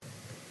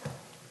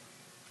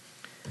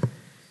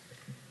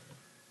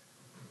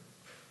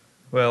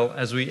Well,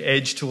 as we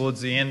edge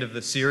towards the end of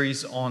the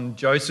series on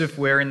Joseph,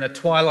 we're in the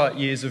twilight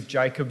years of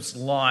Jacob's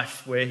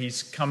life, where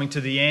he's coming to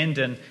the end,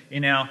 and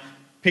in our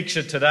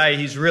picture today,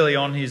 he's really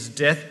on his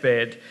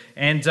deathbed.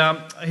 And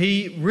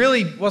he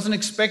really wasn't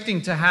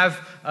expecting to have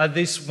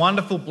this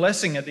wonderful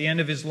blessing at the end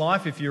of his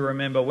life, if you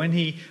remember, when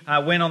he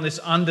went on this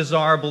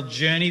undesirable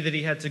journey that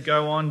he had to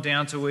go on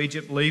down to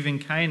Egypt, leaving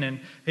Canaan.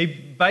 He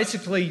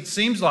basically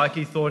seems like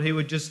he thought he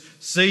would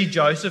just see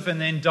Joseph and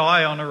then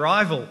die on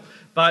arrival.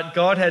 But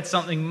God had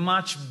something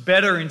much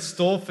better in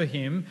store for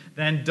him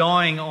than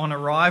dying on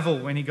arrival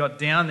when he got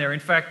down there.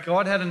 In fact,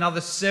 God had another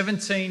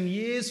 17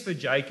 years for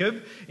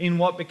Jacob in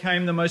what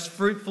became the most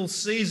fruitful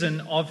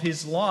season of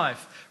his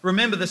life.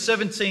 Remember, the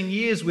 17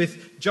 years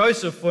with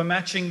Joseph were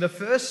matching the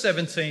first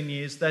 17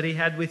 years that he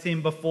had with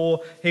him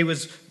before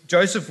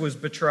Joseph was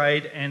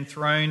betrayed and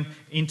thrown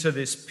into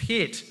this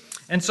pit.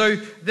 And so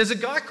there's a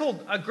guy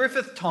called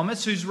Griffith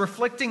Thomas who's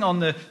reflecting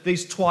on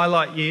these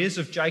twilight years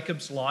of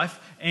Jacob's life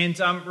and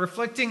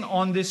reflecting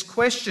on this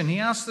question. He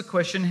asked the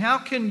question, how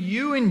can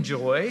you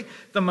enjoy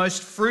the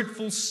most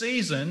fruitful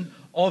season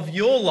of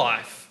your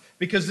life?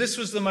 Because this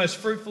was the most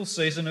fruitful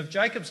season of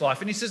Jacob's life.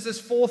 And he says there's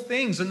 4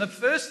 things. And the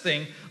first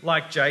thing,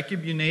 like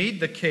Jacob,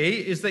 the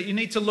key, is that you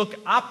need to look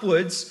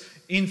upwards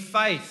in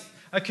faith.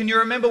 Can you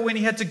remember when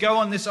he had to go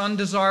on this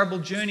undesirable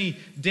journey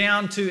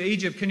down to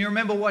Egypt? Can you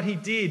remember what he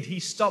did? He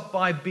stopped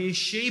by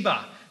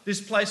Beersheba, this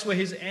place where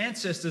his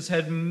ancestors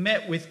had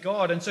met with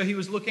God. And so he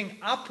was looking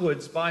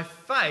upwards by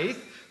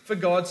faith for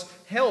God's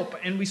help.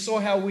 And we saw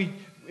how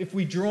if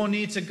we draw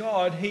near to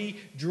God, he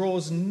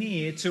draws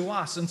near to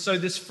us. And so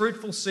this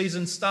fruitful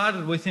season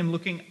started with him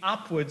looking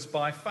upwards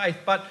by faith.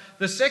 But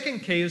the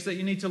second key is that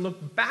you need to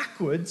look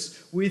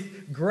backwards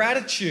with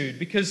gratitude.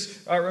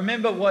 Because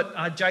remember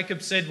what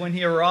Jacob said when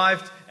he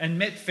arrived and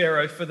met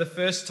Pharaoh for the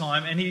first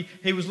time. And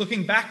he was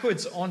looking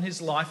backwards on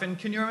his life. And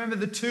can you remember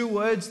the 2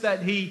 words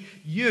that he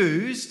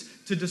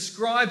used to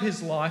describe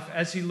his life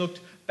as he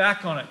looked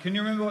back on it? Can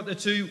you remember what the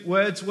 2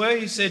 words were?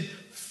 He said,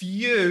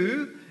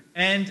 few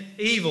and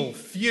evil.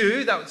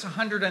 Few, that was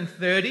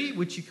 130,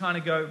 which you kind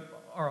of go,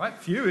 all right,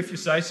 few if you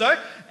say so.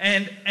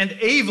 And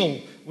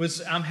evil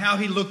was how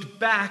he looked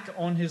back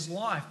on his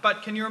life.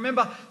 But can you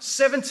remember,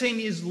 17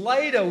 years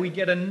later, we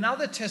get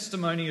another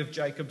testimony of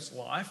Jacob's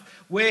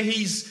life where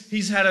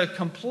he's had a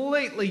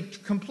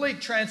complete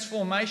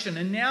transformation,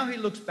 and now he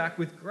looks back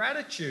with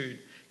gratitude.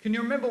 Can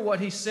you remember what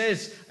he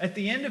says at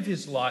the end of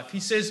his life? He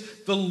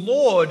says, the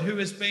Lord who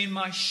has been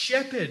my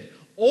shepherd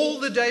all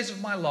the days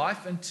of my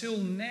life until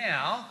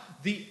now,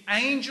 the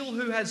angel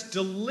who has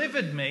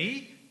delivered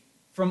me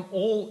from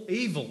all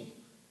evil.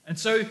 And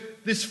so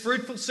this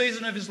fruitful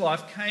season of his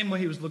life came where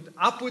he was looked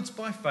upwards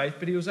by faith,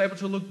 but he was able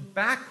to look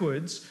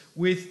backwards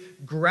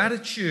with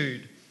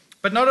gratitude.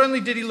 But not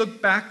only did he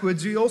look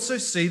backwards, we also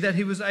see that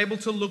he was able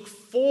to look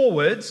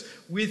forwards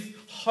with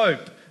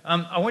hope.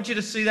 I want you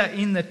to see that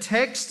in the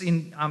text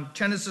in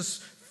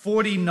Genesis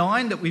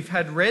 49 that we've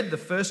had read, the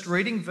first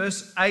reading,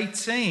 verse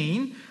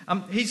 18.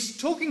 He's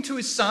talking to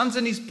his sons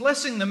and he's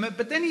blessing them,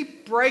 but then he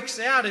breaks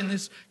out in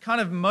this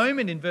kind of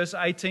moment in verse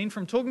 18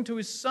 from talking to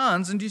his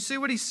sons. And do you see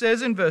what he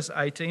says in verse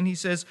 18? He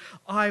says,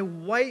 I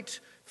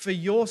wait for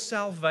your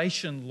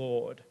salvation,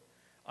 Lord.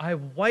 I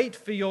wait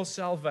for your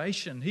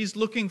salvation. He's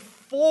looking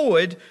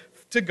forward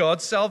to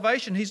God's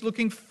salvation. He's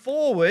looking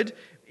forward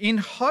in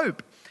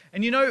hope.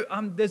 And you know,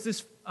 there's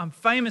this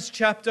famous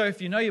chapter,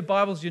 if you know your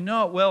Bibles, you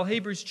know it well,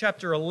 Hebrews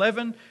chapter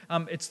 11.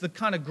 It's the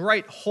kind of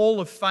great hall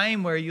of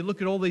fame where you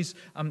look at all these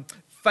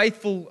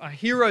faithful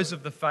heroes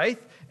of the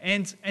faith,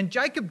 and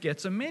Jacob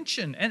gets a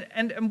mention.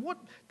 And what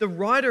the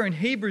writer in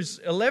Hebrews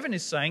 11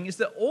 is saying is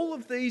that all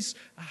of these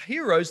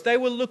heroes, they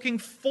were looking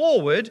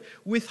forward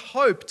with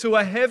hope to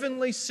a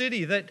heavenly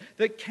city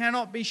that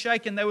cannot be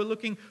shaken. They were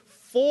looking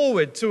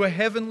forward to a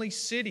heavenly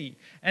city.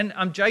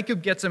 And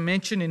Jacob gets a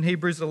mention in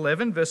Hebrews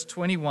 11, verse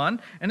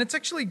 21, and it's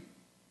actually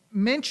the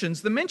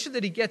mention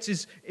that he gets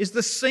is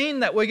the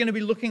scene that we're going to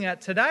be looking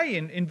at today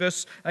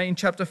in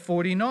chapter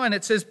 49.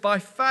 It says, by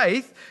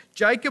faith,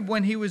 Jacob,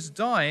 when he was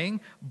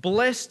dying,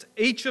 blessed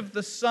each of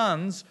the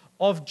sons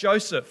of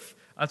Joseph.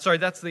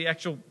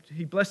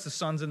 He blessed the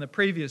sons in the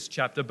previous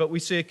chapter, but we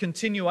see a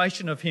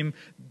continuation of him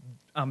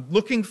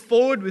looking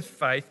forward with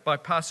faith by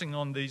passing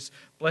on these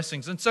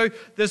blessings. And so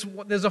there's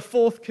a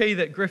 4th key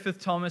that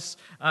Griffith Thomas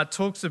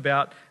talks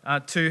about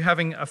to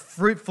having a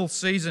fruitful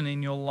season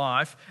in your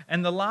life.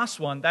 And the last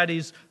one, that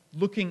is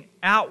looking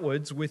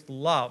outwards with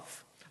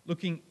love.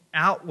 Looking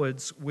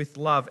outwards with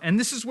love. And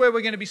this is where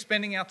we're going to be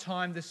spending our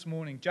time this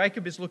morning.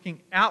 Jacob is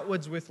looking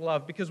outwards with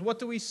love, because what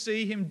do we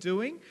see him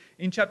doing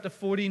in chapter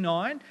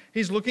 49?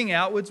 He's looking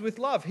outwards with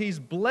love. He's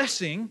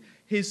blessing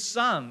his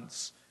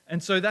sons.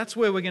 And so that's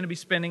where we're going to be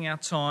spending our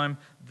time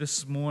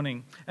this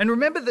morning. And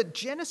remember that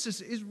Genesis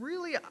is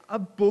really a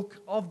book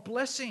of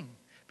blessing.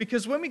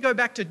 Because when we go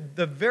back to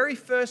the very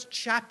first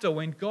chapter,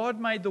 when God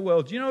made the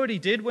world, do you know what he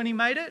did when he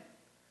made it?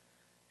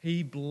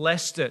 He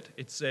blessed it,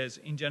 it says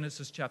in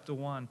Genesis chapter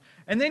 1.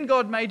 And then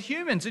God made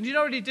humans. And do you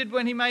know what he did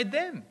when he made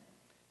them?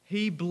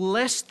 He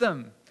blessed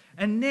them.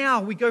 And now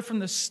we go from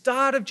the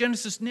start of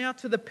Genesis now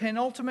to the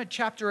penultimate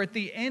chapter at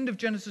the end of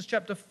Genesis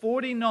chapter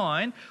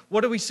 49.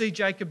 What do we see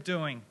Jacob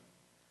doing?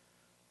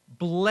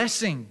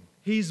 Blessing.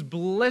 He's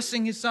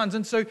blessing his sons.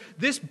 And so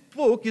this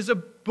book is a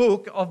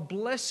book of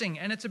blessing,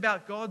 and it's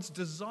about God's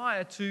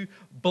desire to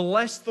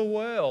bless the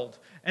world.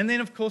 And then,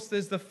 of course,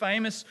 there's the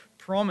famous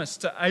promise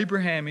to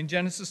Abraham in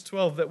Genesis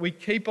 12 that we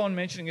keep on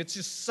mentioning. It's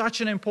just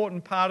such an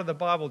important part of the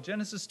Bible.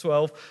 Genesis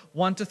 12,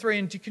 1-3.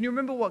 And can you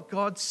remember what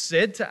God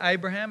said to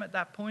Abraham at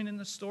that point in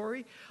the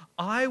story?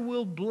 I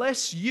will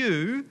bless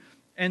you,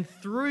 and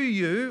through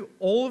you,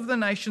 all of the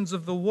nations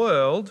of the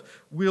world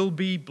will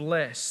be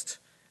blessed.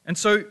 And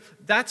so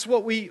that's where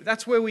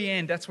we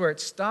end. That's where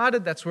it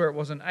started. That's where it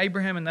was in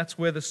Abraham, and that's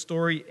where the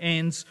story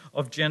ends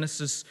of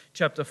Genesis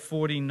chapter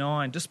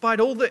 49.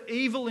 Despite all the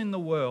evil in the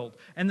world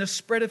and the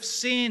spread of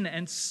sin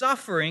and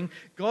suffering,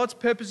 God's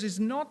purpose is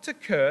not to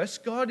curse.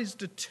 God is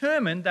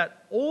determined that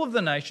all of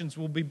the nations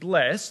will be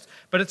blessed,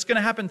 but it's going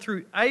to happen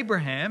through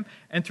Abraham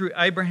and through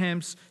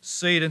Abraham's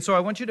seed. And so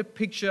I want you to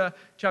picture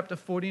chapter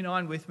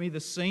 49 with me. The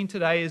scene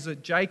today is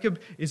that Jacob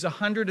is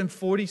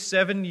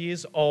 147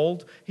 years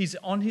old. He's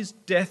on his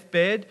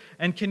deathbed,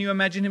 and can you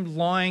imagine him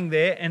lying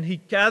there? And he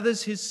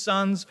gathers his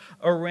sons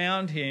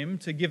around him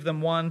to give them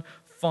one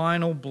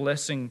final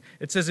blessing.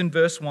 It says in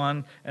verse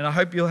 1, and I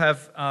hope you'll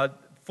have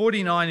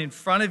 49 in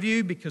front of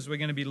you because we're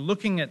going to be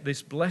looking at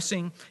this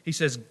blessing. He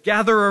says,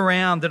 gather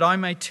around that I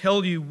may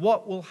tell you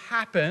what will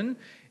happen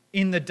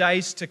in the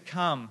days to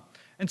come.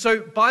 And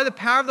so by the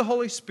power of the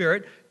Holy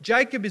Spirit,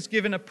 Jacob is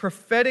given a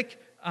prophetic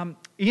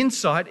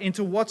insight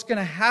into what's going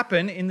to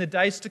happen in the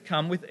days to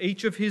come with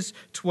each of his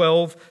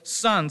 12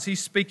 sons. He's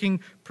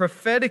speaking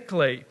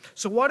prophetically.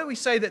 So why do we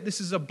say that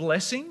this is a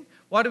blessing?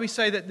 Why do we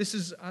say that this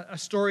is a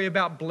story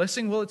about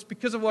blessing? Well, it's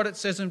because of what it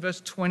says in verse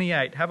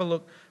 28. Have a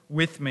look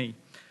with me.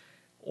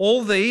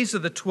 All these are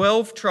the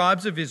 12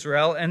 tribes of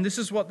Israel, and this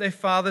is what their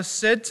father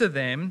said to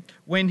them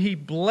when he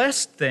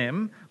blessed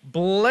them,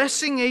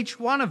 blessing each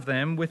one of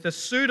them with a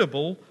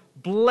suitable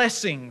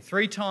blessing.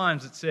 3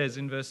 times it says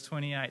in verse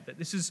 28 that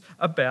this is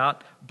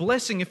about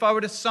blessing. If I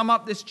were to sum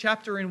up this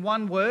chapter in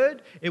one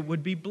word, it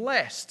would be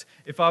blessed.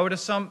 If I were to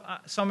sum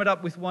it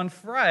up with one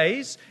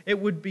phrase, it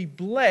would be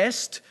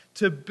blessed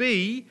to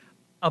be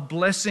a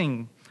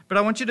blessing. But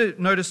I want you to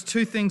notice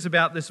 2 things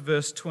about this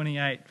verse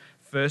 28.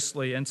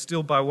 Firstly, and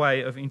still by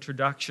way of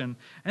introduction,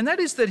 and that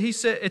is that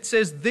it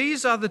says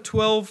these are the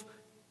 12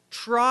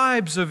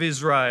 tribes of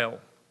Israel,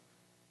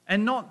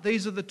 and not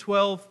these are the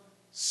 12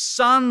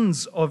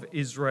 sons of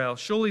Israel.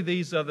 Surely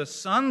these are the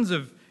sons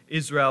of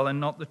Israel and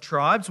not the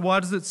tribes. Why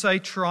does it say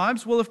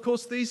tribes? Well, of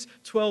course, these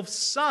 12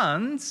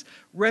 sons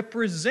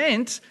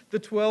represent the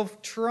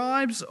 12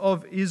 tribes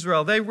of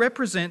Israel. They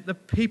represent the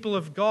people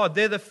of God.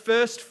 They're the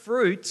first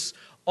fruits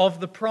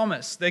of the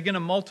promise. They're going to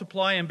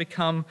multiply and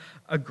become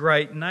a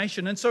great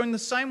nation. And so in the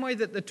same way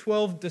that the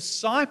 12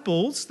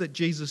 disciples that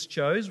Jesus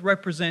chose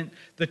represent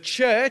the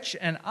church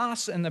and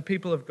us and the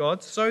people of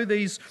God, so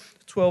these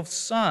 12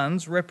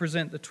 sons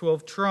represent the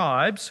 12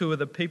 tribes who are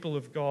the people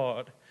of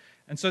God.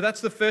 And so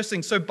that's the first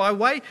thing.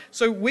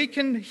 So we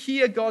can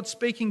hear God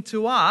speaking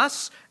to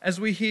us as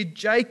we hear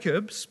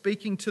Jacob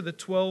speaking to the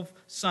 12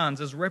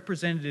 sons as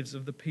representatives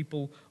of the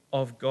people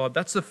of God.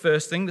 That's the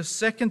first thing. The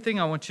second thing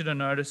I want you to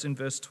notice in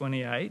verse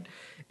 28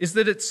 is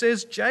that it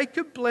says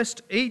Jacob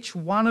blessed each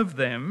one of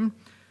them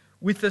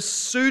with a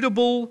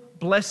suitable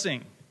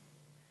blessing.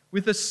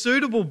 With a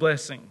suitable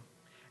blessing.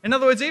 In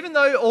other words, even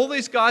though all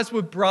these guys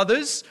were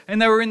brothers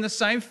and they were in the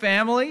same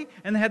family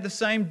and they had the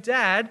same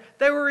dad,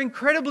 they were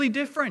incredibly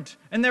different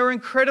and they were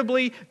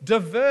incredibly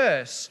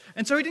diverse.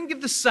 And so he didn't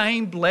give the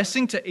same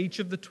blessing to each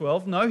of the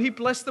 12. No, he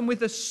blessed them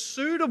with a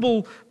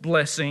suitable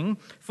blessing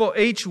for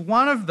each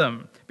one of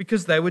them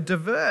because they were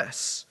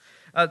diverse.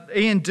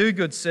 Ian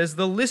Duguid says,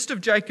 the list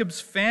of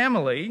Jacob's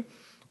family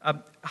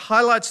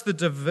highlights the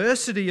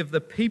diversity of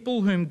the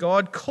people whom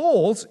God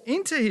calls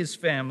into his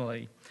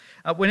family.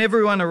 When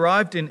everyone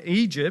arrived in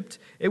Egypt,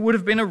 it would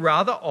have been a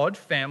rather odd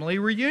family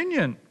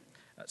reunion.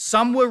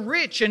 Some were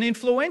rich and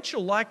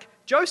influential, like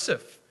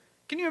Joseph.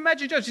 Can you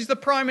imagine Joseph? He's the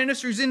prime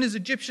minister, he's in his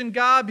Egyptian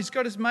garb, he's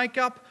got his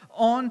makeup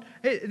on.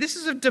 This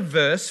is a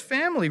diverse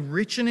family,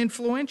 rich and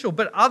influential.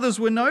 But others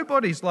were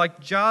nobodies,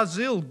 like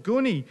Jarzil,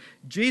 Guni,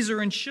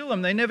 Jezer, and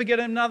Shillem. They never get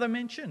another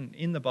mention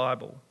in the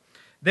Bible.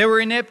 There were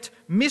inept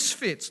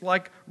misfits,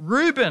 like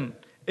Reuben,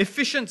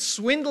 efficient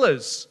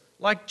swindlers,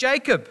 like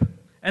Jacob,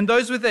 and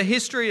those with a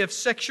history of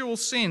sexual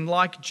sin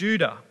like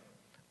Judah,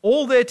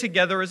 all there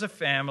together as a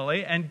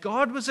family, and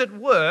God was at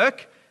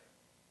work,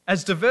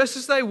 as diverse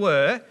as they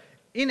were,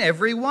 in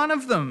every one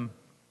of them.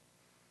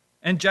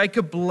 And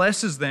Jacob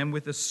blesses them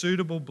with a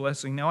suitable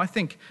blessing. Now, I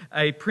think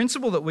a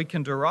principle that we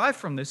can derive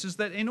from this is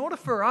that in order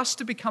for us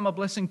to become a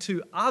blessing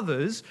to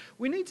others,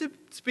 we need to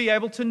be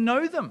able to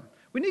know them.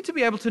 We need to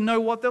be able to know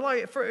what they're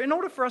like. In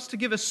order for us to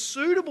give a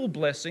suitable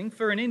blessing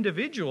for an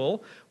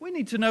individual, we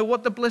need to know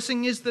what the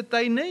blessing is that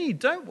they need,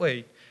 don't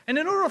we? And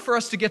in order for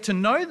us to get to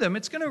know them,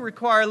 it's going to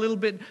require a little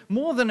bit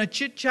more than a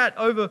chit-chat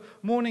over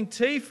morning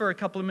tea for a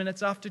couple of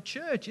minutes after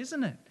church,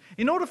 isn't it?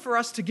 In order for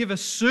us to give a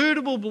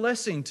suitable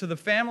blessing to the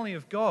family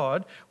of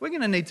God, we're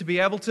going to need to be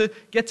able to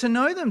get to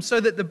know them so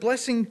that the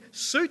blessing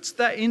suits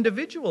that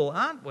individual,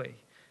 aren't we?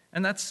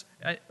 And that's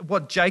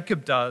what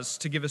Jacob does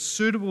to give a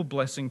suitable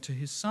blessing to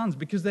his sons,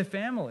 because they're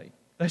family.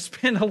 They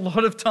spend a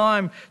lot of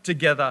time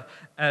together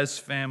as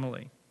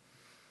family.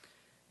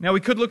 Now, we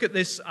could look at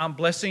this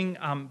blessing,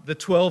 the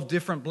 12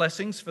 different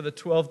blessings for the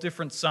 12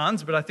 different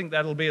sons, but I think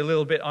that'll be a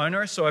little bit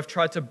onerous, so I've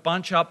tried to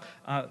bunch up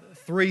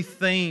 3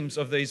 themes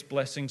of these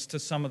blessings to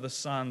some of the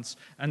sons,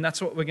 and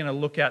that's what we're going to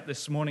look at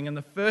this morning. And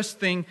the first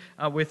thing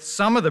with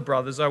some of the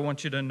brothers I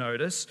want you to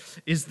notice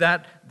is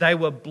that they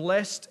were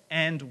blessed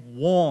and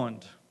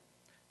warned.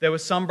 There were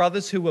some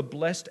brothers who were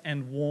blessed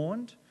and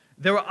warned.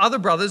 There were other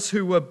brothers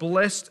who were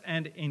blessed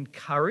and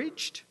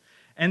encouraged,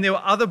 and there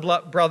were other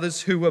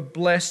brothers who were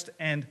blessed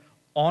and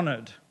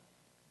honoured.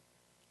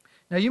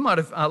 Now, you might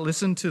have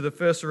listened to the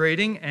first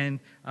reading and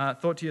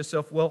thought to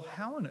yourself, well,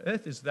 how on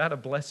earth is that a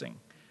blessing?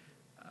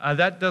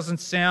 That doesn't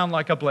sound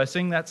like a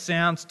blessing. That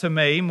sounds to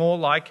me more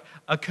like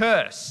a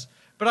curse.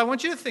 But I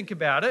want you to think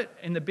about it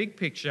in the big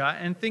picture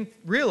and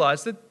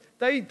realize that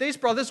these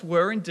brothers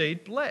were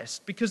indeed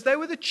blessed because they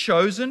were the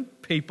chosen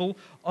people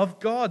of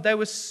God. They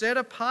were set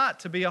apart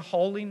to be a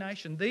holy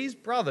nation. These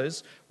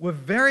brothers were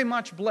very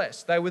much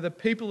blessed. They were the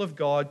people of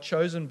God,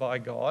 chosen by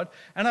God.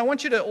 And I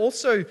want you to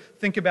also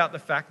think about the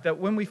fact that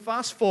when we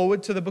fast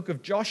forward to the book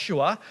of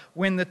Joshua,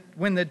 when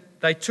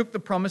they took the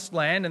promised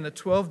land and the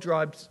 12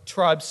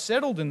 tribes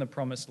settled in the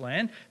promised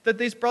land, that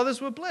these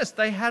brothers were blessed.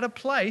 They had a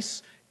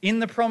place in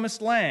the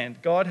promised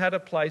land. God had a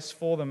place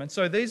for them. And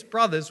so these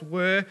brothers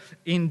were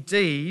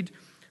indeed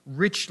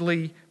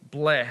richly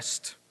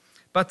blessed.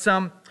 But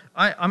I'm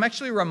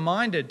actually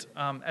reminded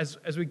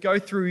as we go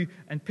through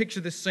and picture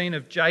this scene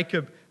of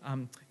Jacob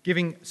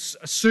giving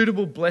a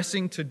suitable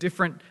blessing to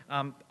different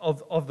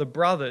of the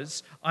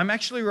brothers, I'm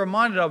actually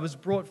reminded, I was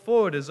brought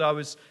forward as I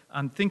was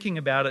thinking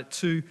about it,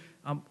 to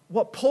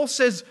what Paul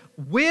says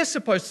we're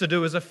supposed to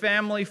do as a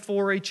family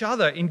for each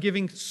other in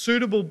giving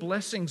suitable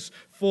blessings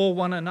for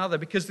one another.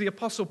 Because the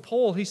Apostle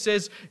Paul, he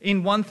says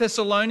in 1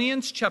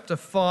 Thessalonians chapter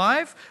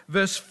 5,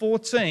 verse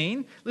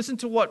 14, listen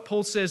to what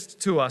Paul says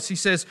to us. He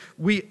says,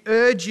 "We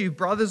urge you,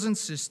 brothers and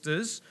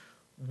sisters,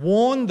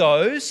 warn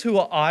those who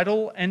are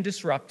idle and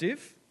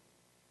disruptive."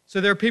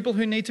 So there are people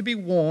who need to be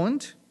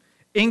warned.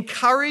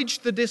 Encourage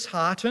the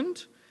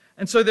disheartened.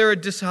 And so there are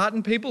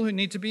disheartened people who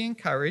need to be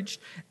encouraged.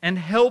 And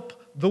help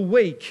the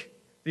weak,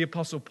 the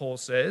Apostle Paul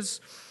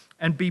says,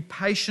 and be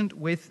patient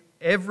with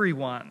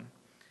everyone.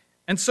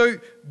 And so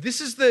this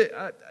is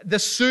the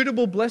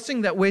suitable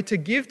blessing that we're to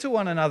give to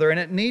one another, and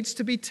it needs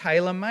to be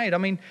tailor-made. I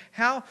mean,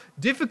 how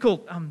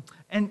difficult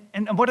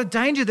and what a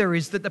danger there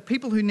is that the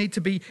people who need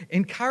to be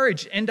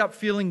encouraged end up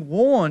feeling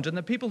warned, and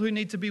the people who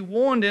need to be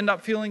warned end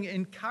up feeling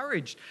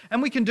encouraged.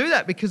 And we can do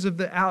that because of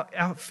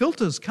our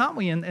filters, can't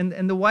we?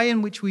 And the way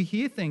in which we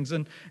hear things.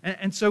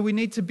 And so we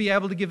need to be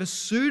able to give a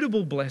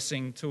suitable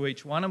blessing to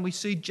each one, and we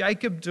see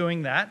Jacob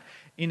doing that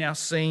in our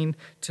scene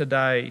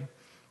today.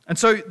 And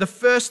so the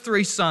first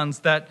 3 sons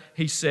that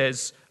he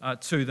says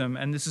to them,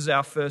 and this is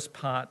our first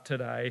part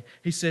today,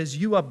 he says,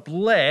 you are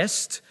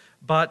blessed,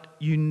 but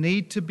you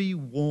need to be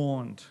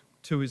warned,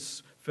 to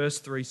his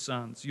first 3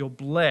 sons. You're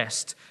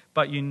blessed,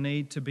 but you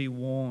need to be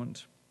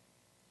warned.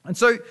 And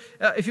so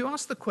if you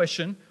ask the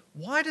question,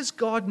 why does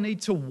God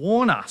need to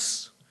warn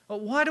us?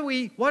 Why do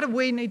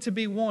we need to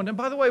be warned? And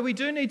by the way, we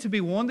do need to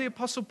be warned. The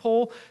Apostle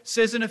Paul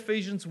says in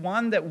Ephesians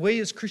 1 that we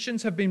as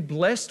Christians have been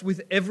blessed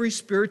with every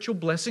spiritual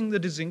blessing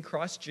that is in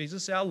Christ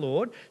Jesus our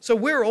Lord. So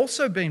we're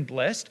also being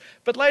blessed.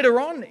 But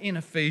later on in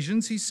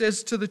Ephesians, he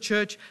says to the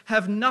church,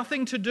 have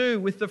nothing to do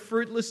with the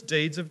fruitless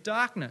deeds of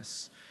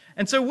darkness.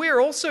 And so we're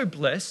also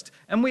blessed,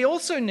 and we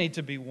also need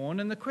to be warned.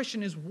 And the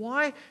question is,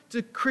 why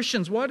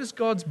does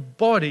God's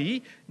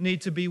body need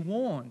to be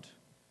warned?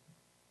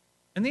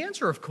 And the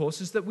answer, of course,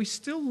 is that we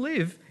still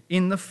live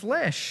in the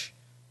flesh.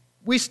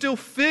 We still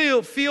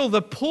feel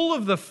the pull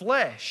of the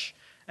flesh.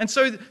 And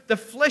so the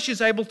flesh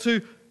is able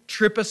to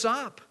trip us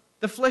up,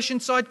 the flesh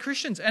inside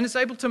Christians, and it's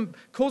able to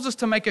cause us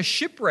to make a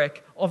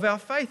shipwreck of our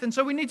faith. And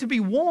so we need to be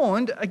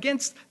warned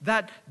against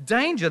that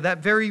danger, that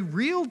very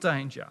real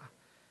danger.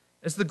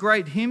 As the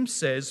great hymn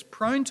says,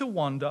 prone to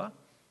wander,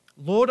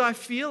 Lord, I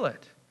feel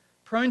it.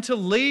 Prone to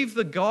leave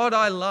the God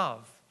I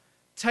love.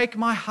 Take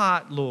my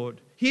heart,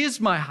 Lord.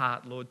 Here's my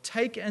heart, Lord.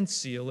 Take and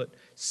seal it.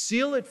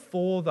 Seal it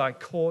for thy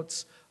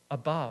courts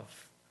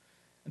above.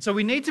 And so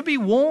we need to be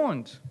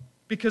warned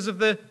because of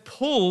the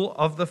pull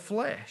of the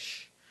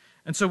flesh.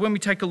 And so when we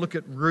take a look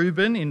at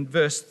Reuben in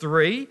verse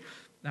 3,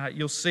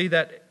 you'll see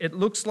that it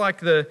looks like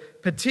the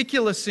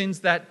particular sins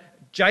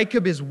that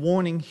Jacob is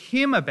warning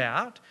him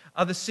about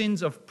are the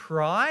sins of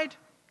pride,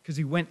 because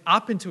he went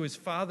up into his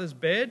father's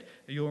bed.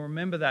 You'll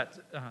remember that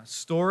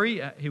story.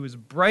 He was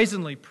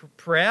brazenly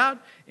proud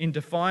in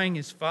defying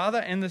his father.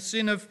 And the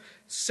sin of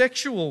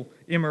sexual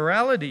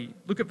immorality.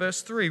 Look at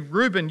verse 3.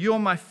 Reuben, you're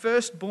my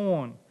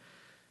firstborn.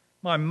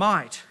 my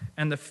might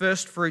and the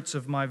first fruits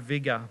of my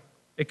vigor,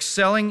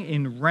 excelling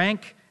in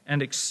rank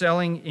and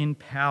excelling in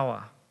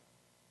power.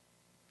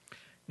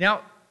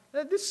 Now,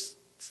 this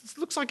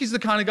looks like he's the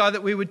kind of guy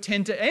that we would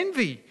tend to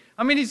envy.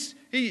 I mean, he's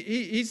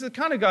the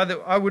kind of guy that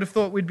I would have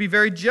thought we'd be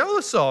very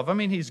jealous of. I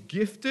mean, he's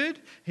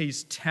gifted,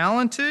 he's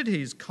talented,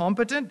 he's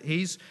competent,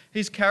 he's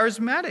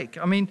charismatic.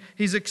 I mean,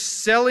 he's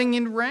excelling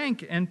in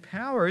rank and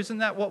power. Isn't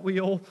that what we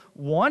all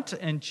want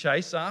and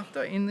chase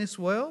after in this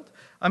world?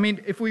 I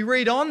mean, if we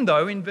read on,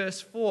 though, in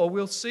verse 4,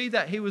 we'll see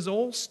that he was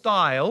all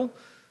style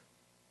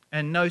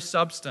and no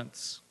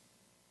substance.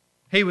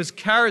 He was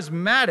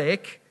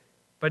charismatic,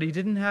 but he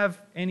didn't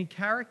have any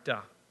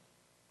character.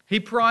 He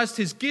prized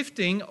his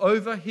gifting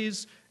over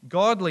his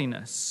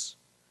godliness.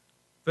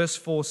 Verse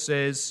 4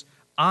 says,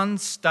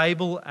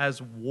 unstable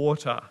as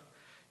water,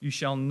 you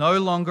shall no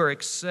longer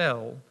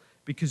excel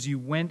because you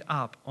went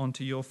up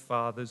onto your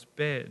father's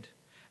bed.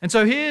 And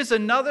so here's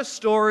another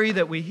story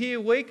that we hear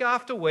week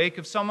after week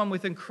of someone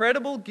with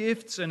incredible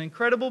gifts and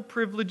incredible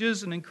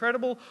privileges and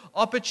incredible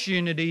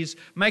opportunities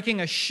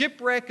making a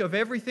shipwreck of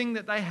everything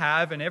that they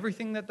have and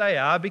everything that they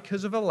are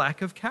because of a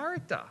lack of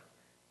character.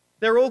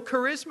 They're all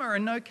charisma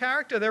and no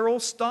character. They're all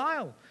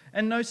style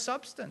and no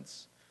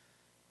substance.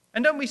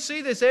 And don't we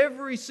see this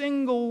every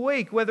single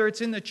week, whether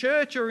it's in the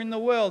church or in the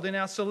world, in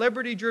our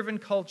celebrity-driven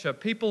culture,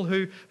 people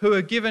who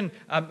are given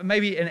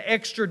maybe an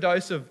extra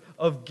dose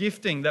of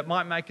gifting that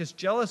might make us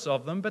jealous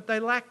of them, but they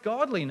lack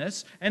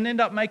godliness and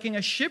end up making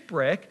a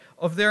shipwreck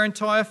of their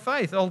entire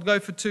faith. I'll go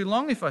for too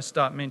long if I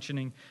start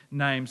mentioning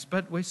names,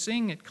 but we're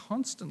seeing it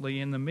constantly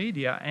in the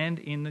media and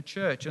in the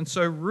church. And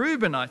so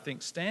Reuben, I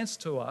think, stands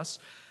to us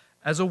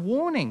as a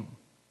warning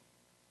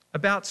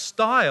about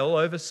style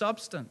over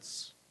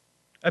substance,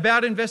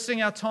 about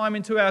investing our time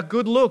into our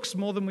good looks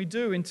more than we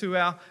do into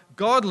our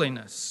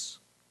godliness,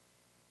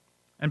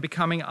 and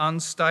becoming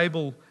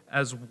unstable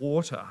as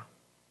water.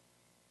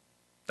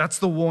 That's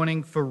the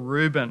warning for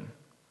Reuben,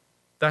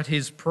 that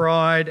his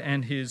pride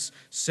and his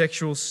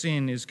sexual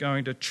sin is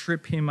going to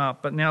trip him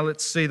up. But now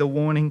let's see the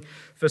warning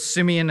for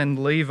Simeon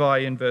and Levi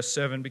in verse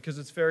 7, because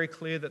it's very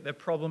clear that their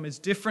problem is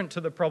different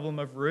to the problem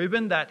of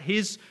Reuben, that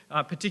his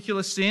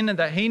particular sin and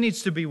that he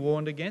needs to be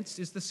warned against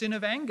is the sin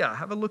of anger.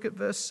 Have a look at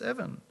verse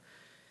 7.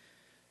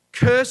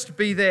 Cursed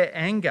be their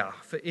anger,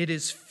 for it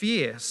is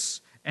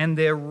fierce, and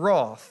their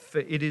wrath, for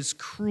it is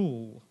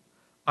cruel.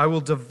 I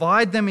will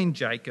divide them in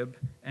Jacob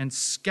and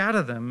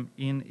scatter them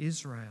in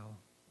Israel.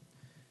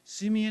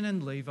 Simeon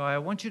and Levi, I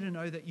want you to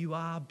know that you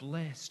are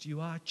blessed,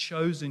 you are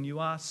chosen, you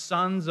are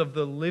sons of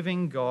the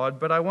living God,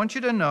 but I want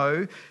you to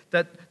know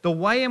that the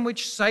way in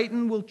which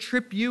Satan will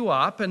trip you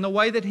up and the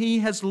way that he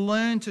has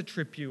learned to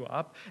trip you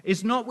up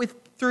is not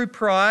through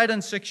pride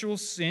and sexual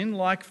sin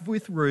like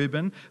with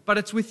Reuben, but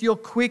it's with your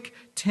quick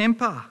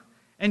temper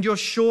and your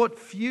short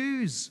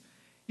fuse.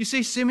 You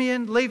see,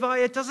 Simeon, Levi,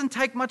 it doesn't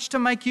take much to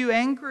make you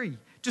angry.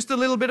 Just a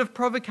little bit of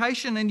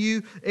provocation and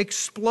you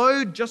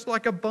explode just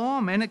like a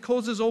bomb, and it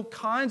causes all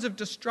kinds of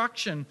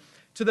destruction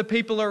to the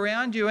people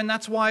around you, and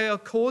that's why it'll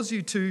cause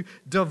you to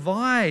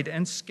divide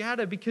and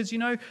scatter, because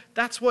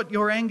that's what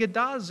your anger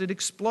does. It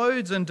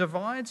explodes and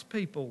divides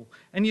people.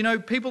 And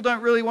people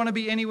don't really want to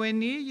be anywhere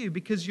near you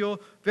because you're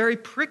very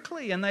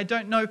prickly and they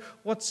don't know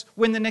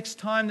when the next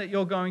time that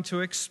you're going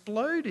to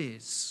explode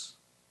is.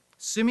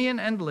 Simeon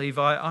and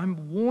Levi,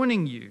 I'm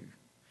warning you.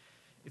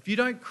 If you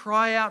don't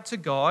cry out to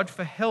God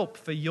for help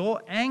for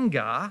your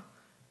anger,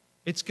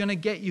 it's going to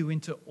get you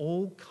into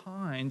all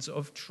kinds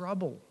of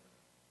trouble.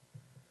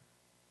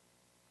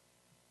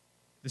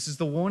 This is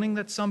the warning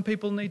that some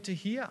people need to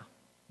hear.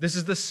 This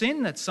is the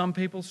sin that some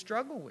people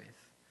struggle with.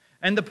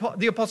 And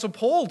the Apostle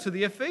Paul to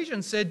the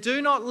Ephesians said,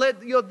 do not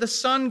let the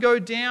sun go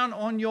down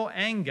on your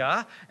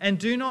anger, and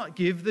do not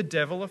give the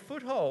devil a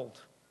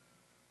foothold.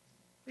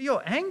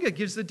 Your anger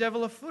gives the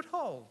devil a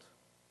foothold.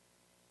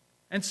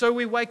 And so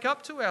we wake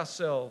up to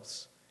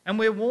ourselves and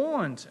we're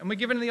warned, and we're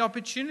given the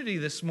opportunity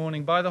this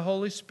morning by the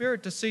Holy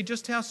Spirit to see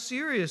just how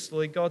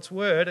seriously God's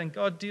word and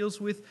God deals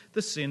with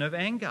the sin of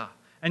anger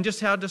and just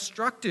how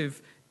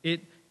destructive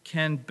it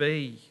can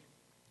be.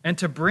 And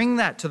to bring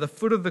that to the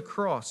foot of the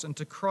cross and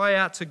to cry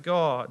out to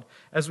God,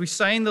 as we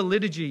say in the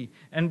liturgy,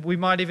 and we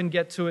might even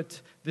get to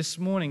it this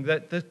morning,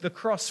 that the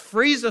cross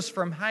frees us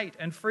from hate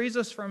and frees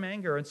us from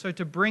anger. And so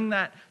to bring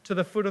that to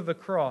the foot of the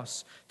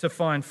cross to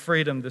find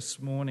freedom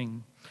this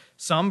morning.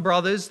 Some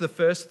brothers, the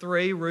first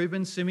three,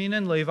 Reuben, Simeon,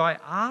 and Levi,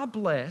 are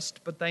blessed,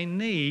 but they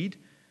need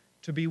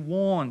to be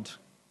warned.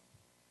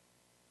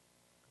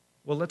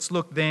 Well, let's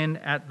look then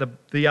at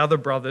the other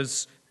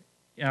brothers,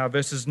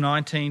 verses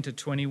 19 to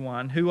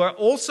 21, who are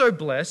also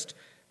blessed,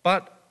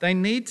 but they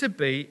need to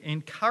be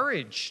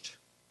encouraged.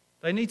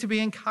 They need to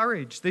be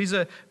encouraged. These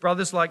are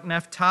brothers like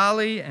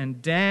Naphtali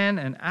and Dan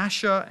and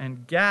Asher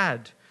and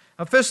Gad.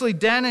 Firstly,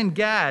 Dan and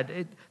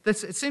Gad,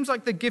 it seems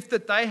like the gift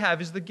that they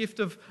have is the gift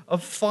of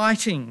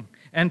fighting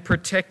and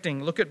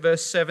protecting. Look at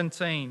verse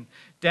 17.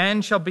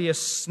 Dan shall be a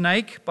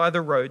snake by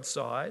the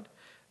roadside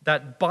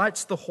that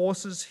bites the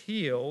horse's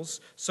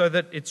heels so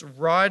that its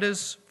rider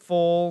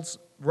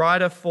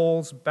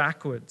falls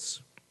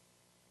backwards.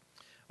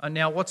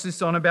 Now, what's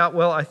this on about?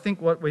 Well, I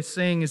think what we're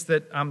seeing is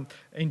that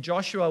in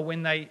Joshua,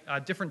 when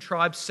different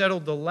tribes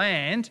settled the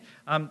land,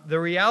 the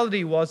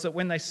reality was that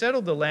when they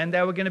settled the land,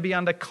 they were going to be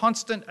under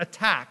constant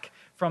attack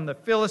from the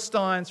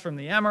Philistines, from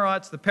the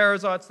Amorites, the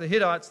Perizzites, the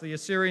Hittites, the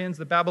Assyrians,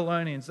 the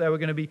Babylonians. They were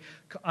going to be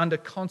under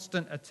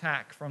constant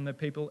attack from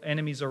the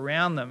enemies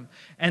around them.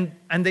 And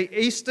the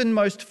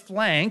easternmost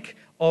flank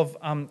of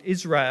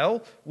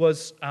Israel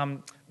was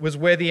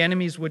where the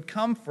enemies would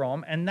come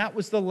from, and that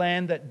was the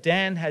land that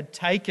Dan had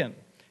taken.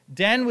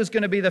 Dan was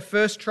going to be the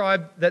first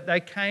tribe that they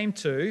came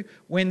to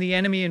when the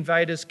enemy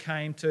invaders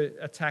came to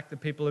attack the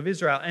people of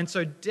Israel. And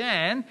so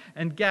Dan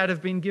and Gad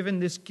have been given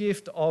this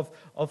gift of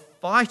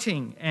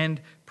fighting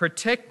and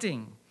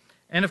protecting.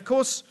 And of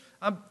course,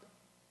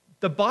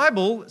 the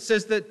Bible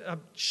says that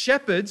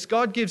shepherds,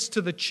 God gives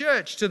to the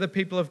church, to the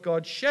people of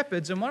God,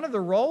 shepherds. And one of the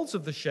roles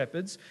of the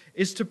shepherds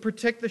is to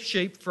protect the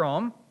sheep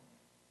from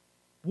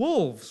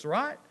wolves,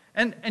 right?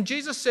 And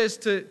Jesus says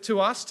to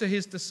us, to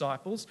his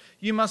disciples,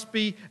 you must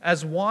be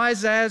as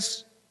wise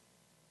as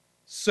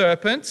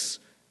serpents,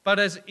 but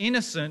as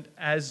innocent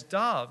as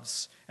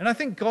doves. And I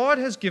think God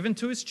has given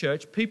to his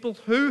church people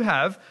who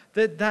have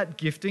that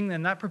gifting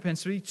and that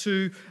propensity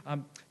to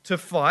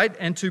fight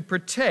and to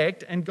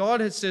protect. And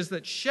God says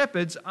that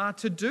shepherds are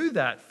to do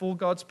that for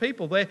God's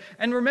people.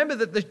 And remember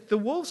that the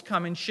wolves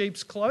come in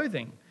sheep's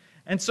clothing.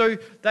 And so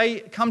they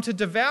come to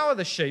devour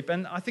the sheep.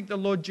 And I think the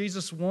Lord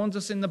Jesus warns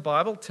us in the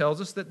Bible, tells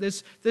us that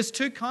there's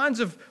two kinds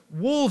of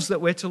wolves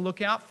that we're to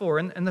look out for.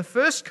 And the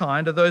first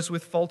kind are those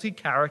with faulty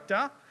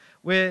character,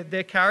 where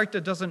their character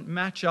doesn't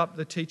match up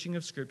the teaching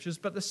of Scriptures.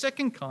 But the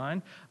second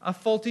kind are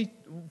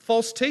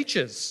false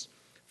teachers,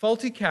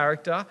 faulty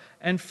character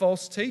and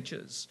false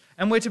teachers.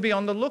 And we're to be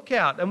on the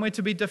lookout, and we're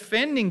to be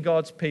defending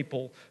God's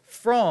people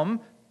from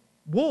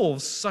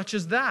wolves such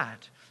as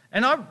that.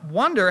 And I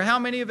wonder how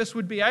many of us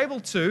would be able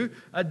to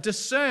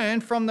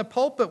discern from the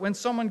pulpit when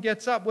someone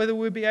gets up, whether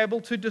we'd be able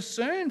to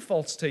discern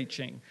false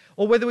teaching,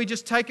 or whether we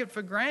just take it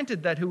for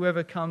granted that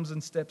whoever comes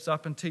and steps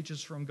up and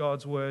teaches from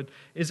God's word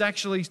is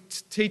actually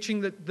teaching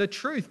the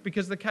truth,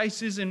 because the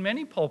case is in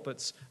many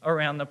pulpits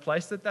around the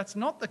place that that's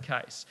not the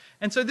case.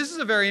 And so this is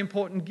a very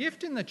important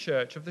gift in the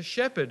church of the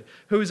shepherd,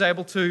 who is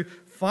able to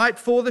fight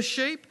for the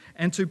sheep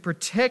and to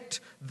protect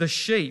the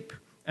sheep.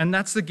 And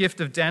that's the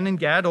gift of Dan and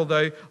Gad,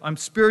 although I'm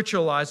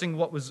spiritualizing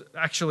what was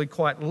actually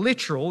quite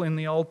literal in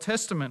the Old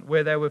Testament,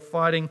 where they were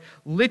fighting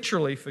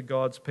literally for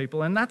God's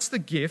people. And that's the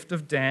gift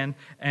of Dan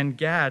and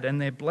Gad.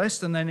 And they're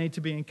blessed, and they need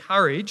to be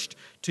encouraged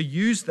to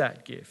use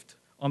that gift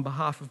on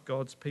behalf of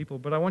God's people.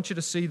 But I want you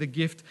to see the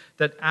gift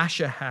that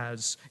Asher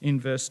has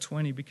in verse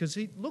 20, because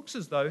he looks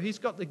as though he's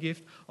got the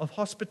gift of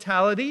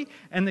hospitality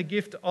and the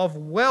gift of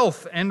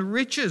wealth and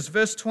riches.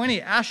 Verse 20,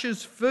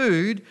 Asher's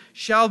food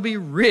shall be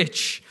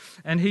rich,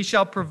 and he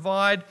shall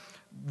provide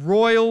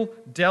royal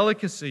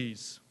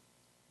delicacies.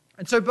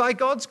 And so by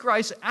God's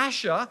grace,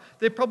 Asher,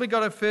 they've probably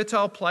got a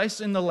fertile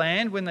place in the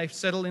land when they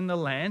settle in the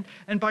land.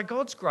 And by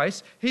God's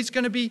grace, he's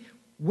going to be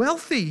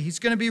wealthy. He's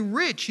going to be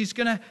rich.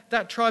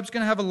 That tribe's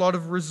going to have a lot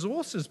of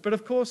resources. But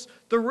of course,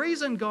 the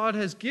reason God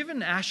has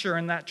given Asher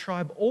and that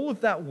tribe all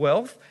of that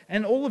wealth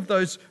and all of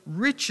those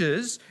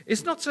riches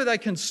is not so they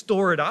can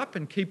store it up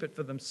and keep it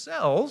for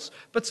themselves,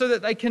 but so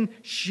that they can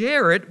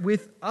share it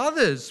with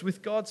others,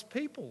 with God's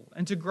people,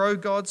 and to grow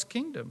God's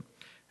kingdom.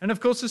 And of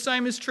course, the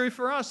same is true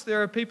for us.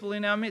 There are people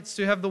in our midst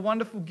who have the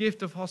wonderful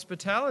gift of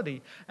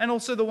hospitality and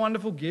also the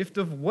wonderful gift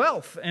of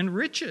wealth and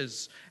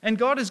riches. And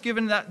God has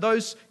given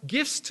those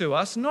gifts to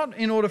us, not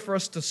in order for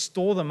us to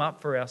store them up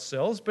for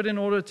ourselves, but in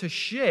order to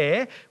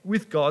share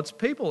with God's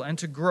people and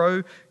to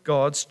grow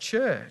God's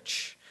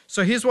church.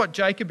 So here's what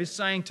Jacob is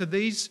saying to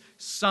these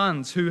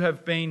sons who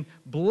have been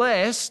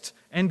blessed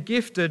and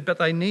gifted, but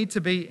they need to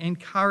be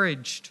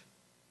encouraged.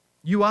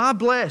 You are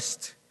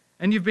blessed.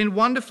 And you've been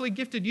wonderfully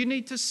gifted. You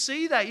need to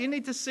see that. You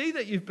need to see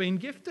that you've been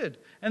gifted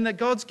and that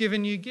God's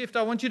given you a gift.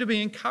 I want you to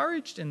be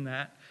encouraged in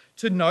that,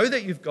 to know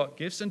that you've got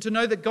gifts and to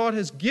know that God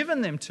has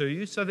given them to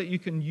you so that you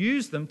can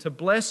use them to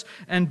bless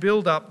and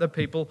build up the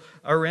people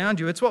around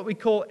you. It's what we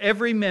call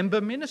every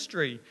member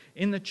ministry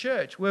in the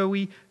church, where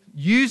we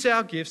use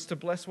our gifts to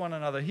bless one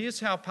another. Here's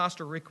how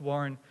Pastor Rick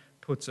Warren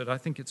puts it. I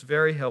think it's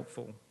very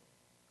helpful.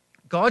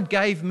 God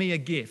gave me a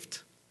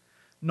gift,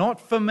 not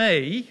for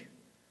me,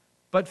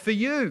 but for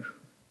you.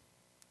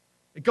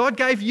 God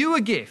gave you a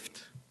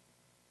gift,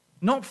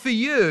 not for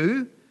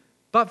you,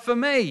 but for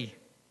me.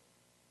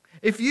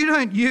 If you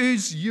don't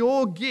use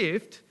your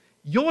gift,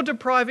 you're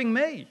depriving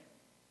me.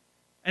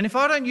 And if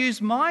I don't use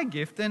my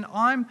gift, then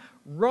I'm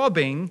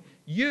robbing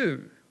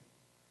you.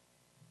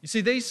 You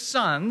see, these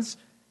sons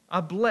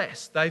are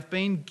blessed. They've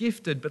been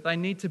gifted, but they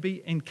need to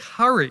be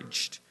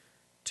encouraged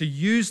to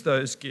use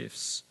those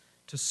gifts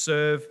to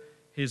serve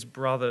his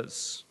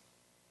brothers.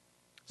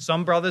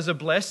 Some brothers are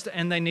blessed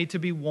and they need to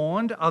be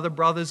warned. Other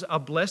brothers are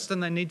blessed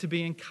and they need to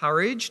be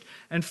encouraged.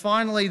 And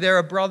finally, there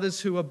are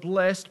brothers who are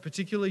blessed,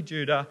 particularly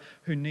Judah,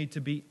 who need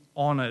to be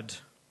honoured.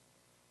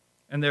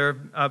 And there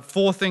are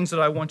 4 things that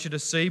I want you to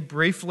see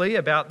briefly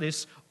about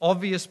this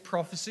obvious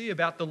prophecy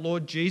about the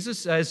Lord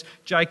Jesus as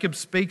Jacob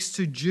speaks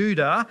to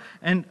Judah.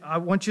 And I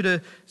want you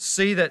to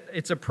see that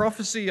it's a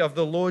prophecy of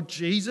the Lord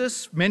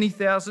Jesus many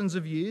thousands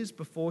of years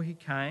before he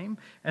came.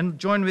 And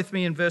join with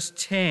me in verse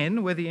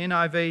 10 where the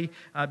NIV,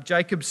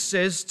 Jacob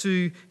says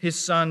to his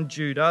son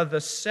Judah, the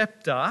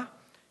scepter.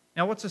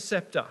 Now what's a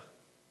scepter?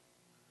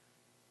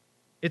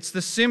 It's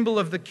the symbol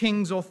of the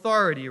king's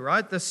authority,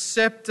 right? The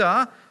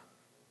scepter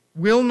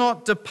will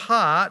not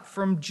depart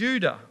from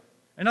Judah.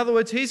 In other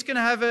words, he's going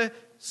to have a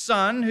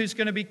son who's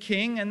going to be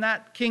king, and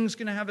that king's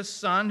going to have a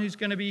son who's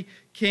going to be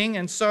king,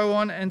 and so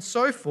on and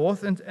so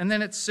forth. And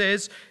then it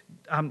says,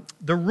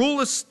 the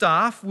ruler's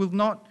staff will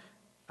not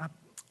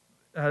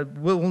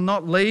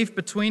leave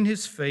between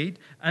his feet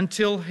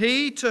until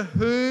he to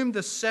whom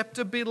the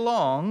scepter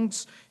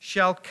belongs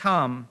shall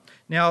come.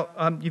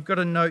 Now, you've got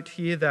a note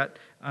here that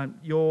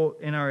your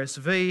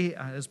NRSV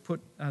has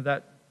put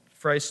that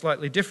phrase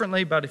slightly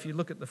differently, but if you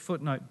look at the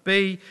footnote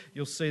B,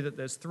 you'll see that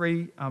there's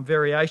 3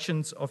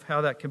 variations of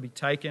how that can be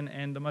taken,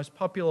 and the most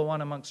popular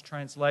one amongst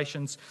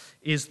translations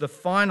is the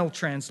final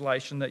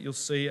translation that you'll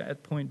see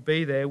at point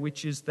B there,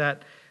 which is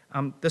that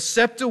the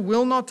scepter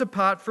will not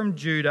depart from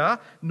Judah,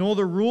 nor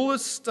the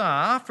ruler's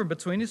staff from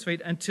between his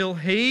feet, until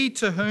he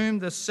to whom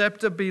the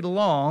scepter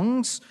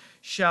belongs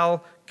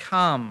shall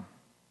come,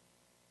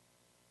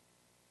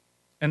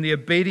 and the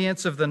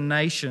obedience of the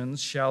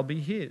nations shall be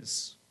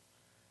his.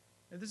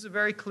 This is a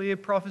very clear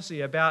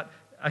prophecy about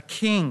a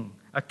king,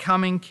 a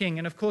coming king.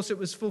 And of course, it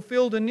was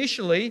fulfilled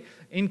initially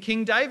in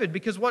King David,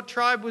 because what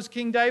tribe was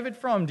King David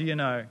from, do you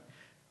know?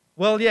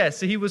 Well, yes,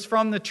 he was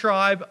from the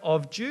tribe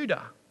of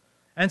Judah.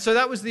 And so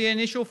that was the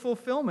initial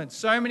fulfillment,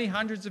 so many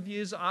hundreds of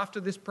years after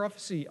this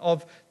prophecy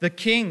of the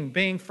king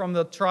being from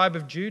the tribe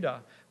of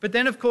Judah. But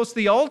then, of course,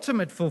 the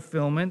ultimate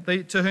fulfillment,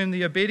 to whom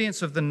the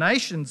obedience of the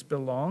nations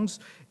belongs,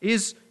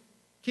 is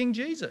King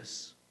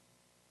Jesus.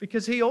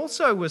 Because he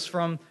also was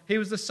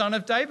the son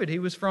of David. He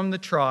was from the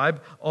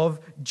tribe of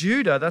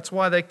Judah. That's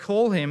why they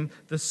call him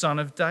the son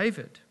of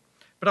David.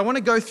 But I want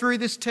to go through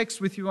this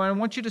text with you. I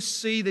want you to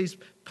see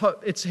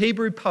it's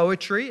Hebrew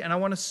poetry, and I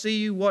want to see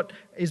you what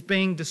is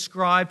being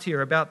described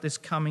here about this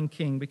coming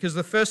king. Because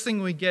the first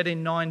thing we get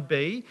in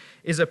 9b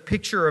is a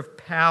picture of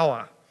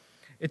power.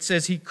 It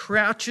says, he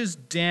crouches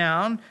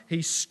down,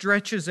 he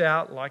stretches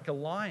out like a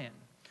lion.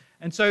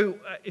 And so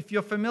if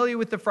you're familiar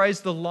with the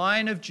phrase, the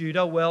Lion of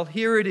Judah, well,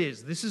 here it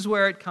is. This is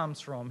where it comes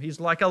from. He's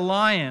like a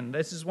lion.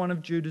 This is one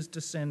of Judah's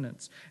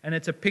descendants. And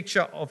it's a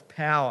picture of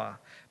power.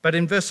 But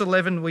in verse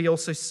 11, we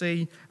also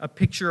see a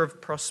picture of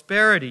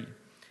prosperity.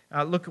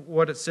 Look at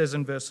what it says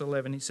in verse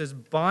 11. He says,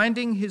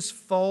 binding his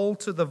foal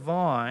to the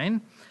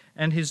vine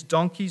and his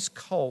donkey's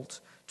colt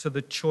to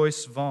the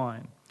choice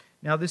vine.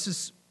 Now, this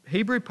is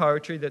Hebrew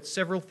poetry that's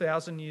several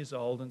thousand years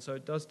old, and so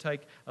it does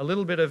take a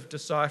little bit of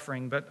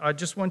deciphering, but I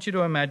just want you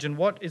to imagine,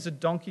 what is a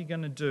donkey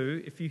going to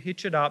do if you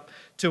hitch it up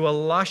to a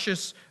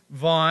luscious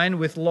vine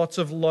with lots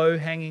of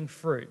low-hanging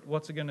fruit?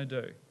 What's it going to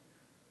do?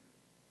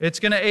 It's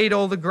going to eat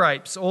all the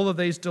grapes, all of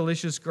these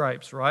delicious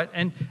grapes, right?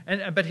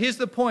 But here's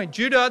the point.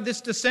 Judah,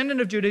 this descendant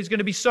of Judah, is going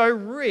to be so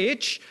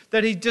rich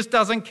that he just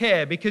doesn't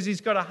care, because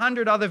he's got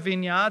 100 other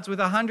vineyards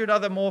with 100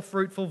 other more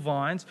fruitful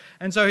vines.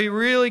 And so he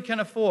really can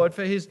afford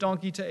for his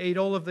donkey to eat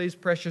all of these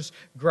precious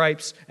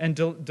grapes and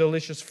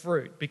delicious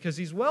fruit, because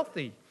he's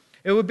wealthy.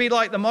 It would be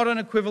like the modern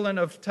equivalent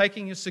of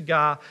taking a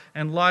cigar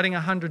and lighting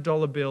a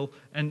 $100 bill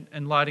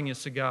and lighting a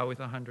cigar with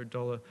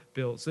 $100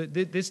 bills.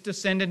 This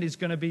descendant is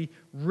going to be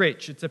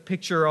rich. It's a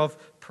picture of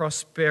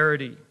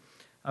prosperity.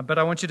 But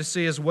I want you to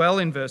see as well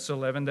in verse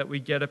 11 that we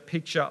get a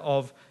picture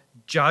of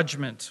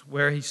judgment,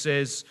 where he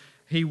says,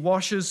 he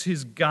washes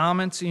his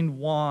garments in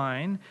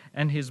wine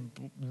and his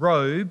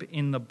robe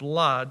in the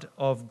blood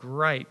of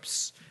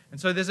grapes. And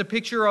so there's a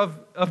picture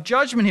of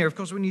judgment here. Of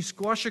course, when you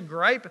squash a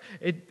grape,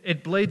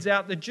 it bleeds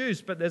out the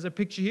juice. But there's a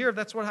picture here of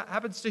that's what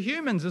happens to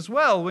humans as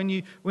well. When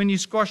you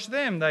squash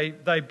them,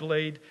 they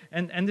bleed.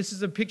 And this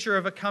is a picture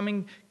of a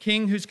coming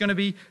king who's going to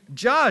be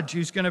judge,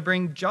 who's going to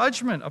bring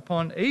judgment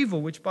upon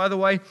evil, which, by the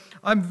way,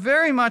 I'm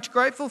very much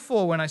grateful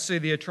for when I see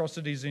the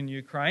atrocities in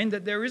Ukraine,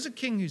 that there is a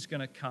king who's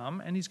going to come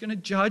and he's going to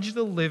judge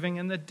the living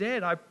and the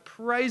dead. I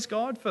praise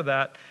God for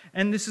that.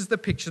 And this is the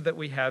picture that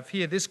we have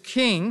here. This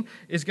king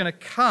is going to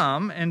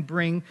come and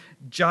bring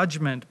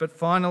judgment. But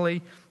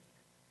finally,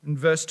 in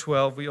verse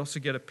 12, we also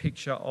get a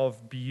picture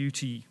of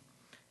beauty.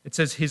 It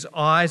says, his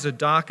eyes are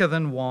darker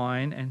than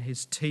wine and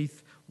his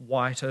teeth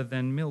whiter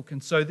than milk.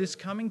 And so this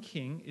coming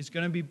king is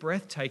going to be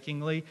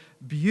breathtakingly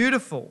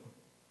beautiful.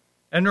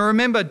 And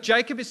remember,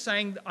 Jacob is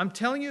saying, I'm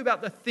telling you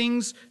about the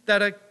things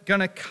that are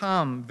going to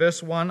come.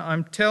 Verse 1,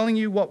 I'm telling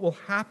you what will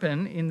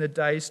happen in the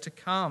days to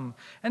come.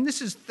 And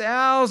this is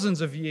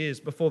thousands of years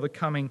before the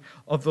coming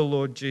of the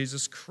Lord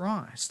Jesus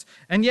Christ.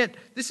 And yet,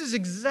 this is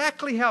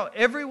exactly how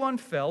everyone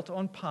felt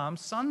on Palm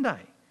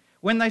Sunday,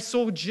 when they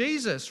saw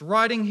Jesus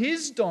riding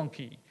his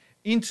donkey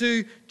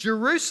into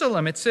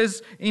Jerusalem. It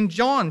says in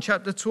John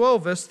chapter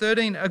 12, verse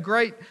 13, a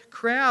great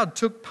crowd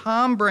took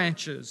palm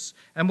branches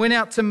and went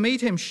out to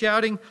meet him,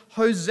 shouting,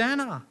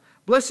 Hosanna!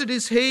 Blessed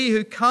is he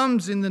who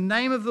comes in the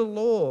name of the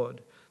Lord.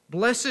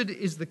 Blessed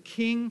is the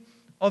King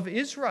of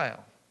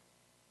Israel.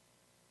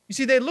 You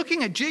see, they're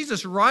looking at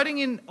Jesus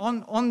riding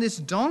on this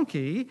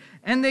donkey,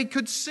 and they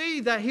could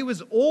see that he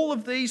was all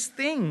of these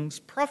things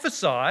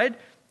prophesied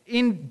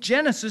in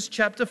Genesis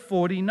chapter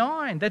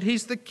 49, that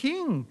he's the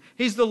king.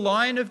 He's the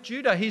Lion of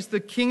Judah. He's the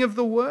king of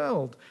the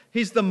world.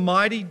 He's the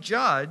mighty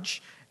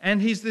judge. And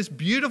he's this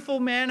beautiful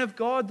man of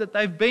God that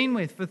they've been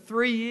with for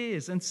 3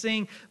 years and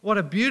seeing what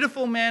a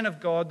beautiful man of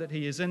God that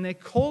he is. And they're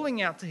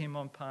calling out to him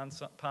on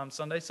Palm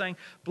Sunday saying,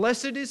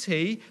 blessed is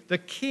he, the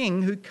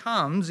king who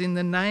comes in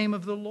the name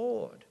of the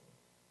Lord.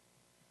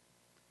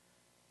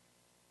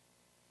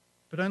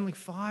 But only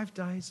 5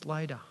 days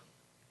later,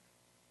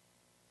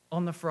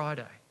 on the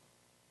Friday,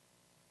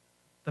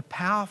 the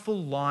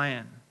powerful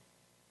lion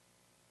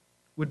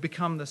would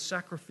become the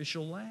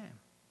sacrificial lamb.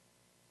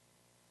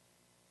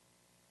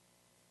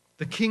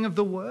 The king of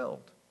the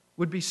world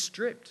would be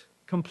stripped,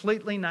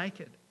 completely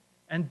naked,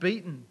 and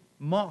beaten,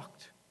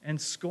 mocked,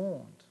 and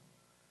scorned.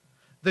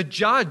 The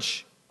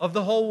judge of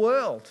the whole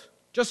world,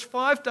 just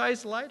 5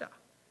 days later,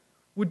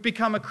 would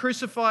become a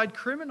crucified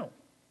criminal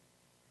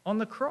on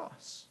the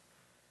cross.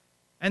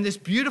 And this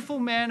beautiful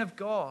man of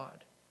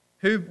God,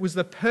 who was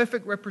the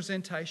perfect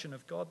representation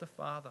of God the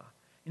Father,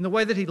 in the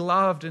way that he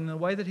loved and in the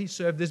way that he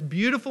served, this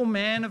beautiful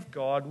man of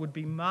God would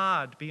be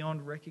marred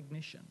beyond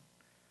recognition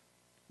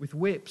with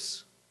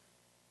whips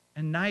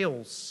and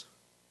nails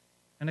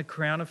and a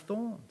crown of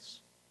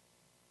thorns.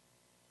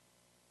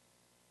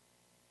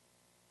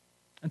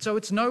 And so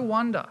it's no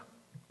wonder,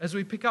 as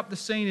we pick up the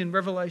scene in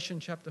Revelation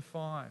chapter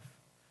 5,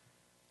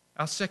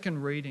 our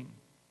second reading,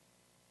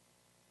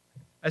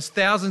 as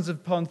thousands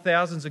upon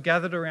thousands are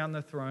gathered around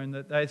the throne,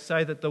 that they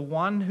say that the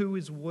one who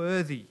is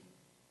worthy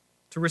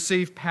to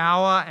receive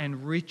power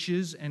and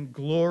riches and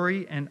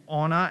glory and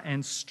honor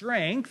and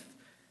strength,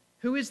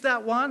 who is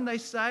that one? They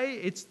say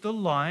it's the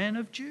Lion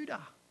of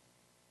Judah.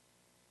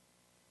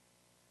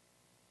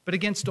 But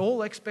against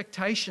all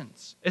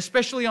expectations,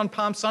 especially on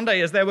Palm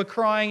Sunday as they were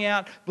crying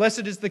out,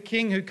 blessed is the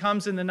King who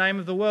comes in the name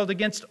of the world,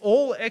 against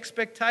all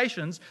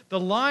expectations, the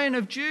Lion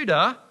of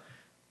Judah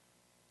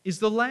is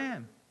the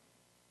Lamb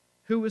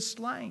who was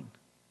slain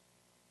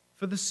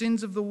for the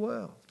sins of the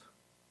world.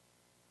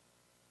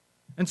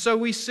 And so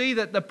we see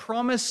that the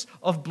promise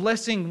of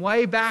blessing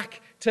way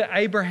back to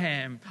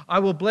Abraham, I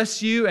will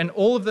bless you and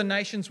all of the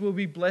nations will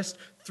be blessed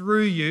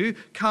through you,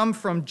 come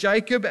from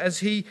Jacob as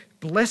he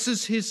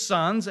blesses his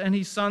sons and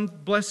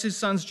bless his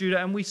sons Judah.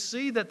 And we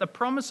see that the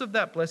promise of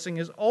that blessing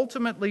is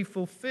ultimately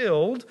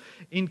fulfilled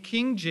in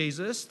King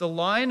Jesus, the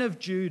Lion of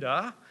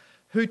Judah,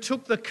 who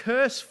took the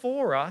curse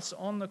for us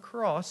on the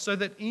cross so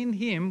that in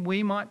him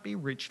we might be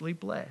richly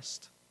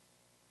blessed.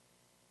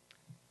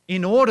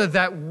 In order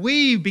that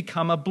we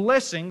become a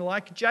blessing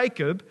like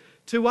Jacob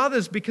to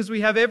others, because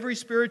we have every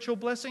spiritual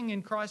blessing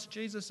in Christ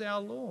Jesus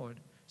our Lord,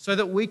 so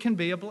that we can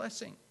be a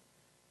blessing.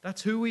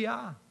 That's who we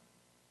are.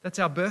 That's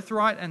our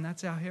birthright and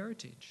that's our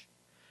heritage.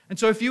 And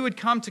so if you would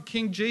come to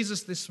King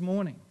Jesus this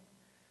morning,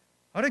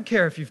 I don't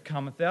care if you've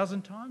come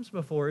 1,000 times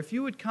before, if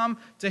you would come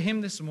to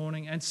him this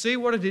morning and see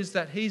what it is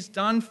that he's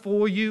done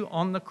for you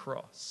on the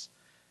cross,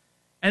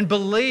 and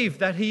believe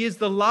that he is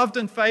the loved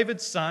and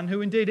favored Son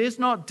who indeed is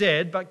not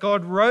dead, but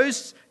God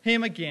rose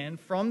him again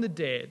from the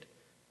dead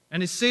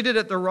and is seated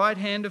at the right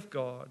hand of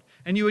God,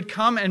 and you would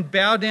come and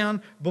bow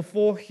down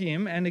before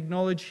him and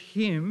acknowledge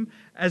him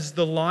as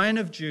the Lion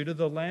of Judah,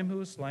 the Lamb who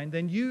was slain,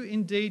 then you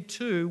indeed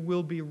too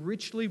will be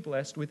richly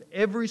blessed with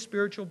every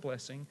spiritual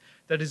blessing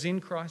that is in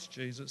Christ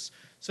Jesus,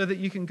 so that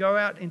you can go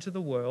out into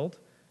the world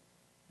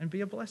and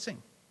be a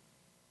blessing.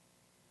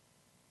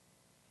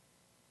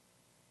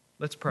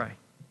 Let's pray.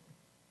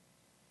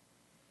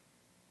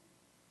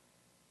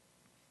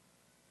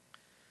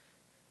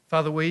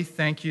 Father, we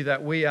thank you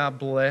that we are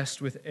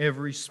blessed with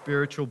every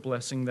spiritual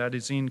blessing that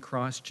is in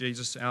Christ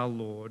Jesus our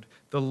Lord,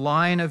 the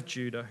Lion of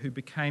Judah who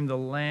became the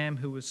Lamb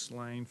who was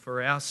slain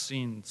for our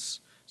sins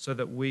so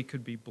that we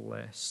could be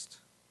blessed.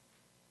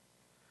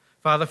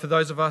 Father, for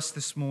those of us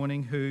this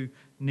morning who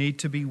need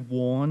to be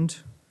warned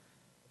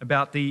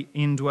about the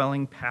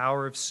indwelling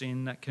power of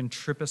sin that can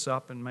trip us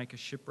up and make a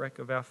shipwreck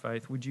of our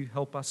faith, would you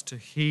help us to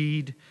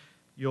heed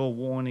your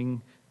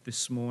warning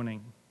this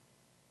morning?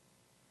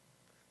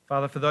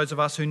 Father, for those of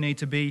us who need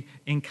to be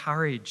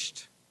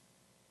encouraged,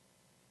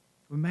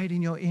 we're made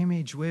in your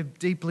image, we're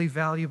deeply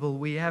valuable,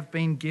 we have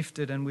been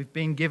gifted and we've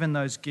been given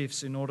those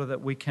gifts in order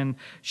that we can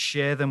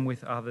share them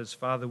with others.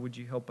 Father, would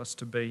you help us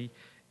to be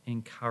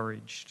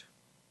encouraged?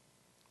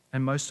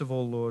 And most of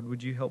all, Lord,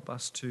 would you help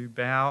us to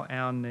bow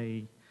our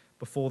knee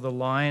before the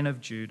Lion of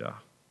Judah,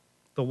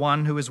 the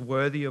one who is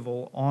worthy of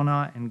all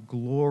honor and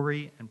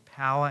glory and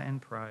power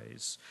and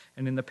praise,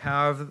 and in the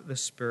power of the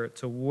Spirit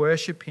to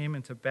worship him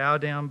and to bow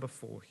down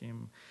before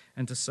him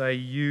and to say,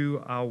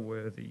 you are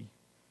worthy.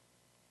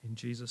 In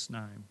Jesus'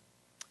 name,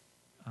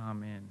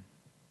 amen.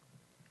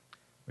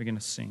 We're going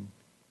to sing.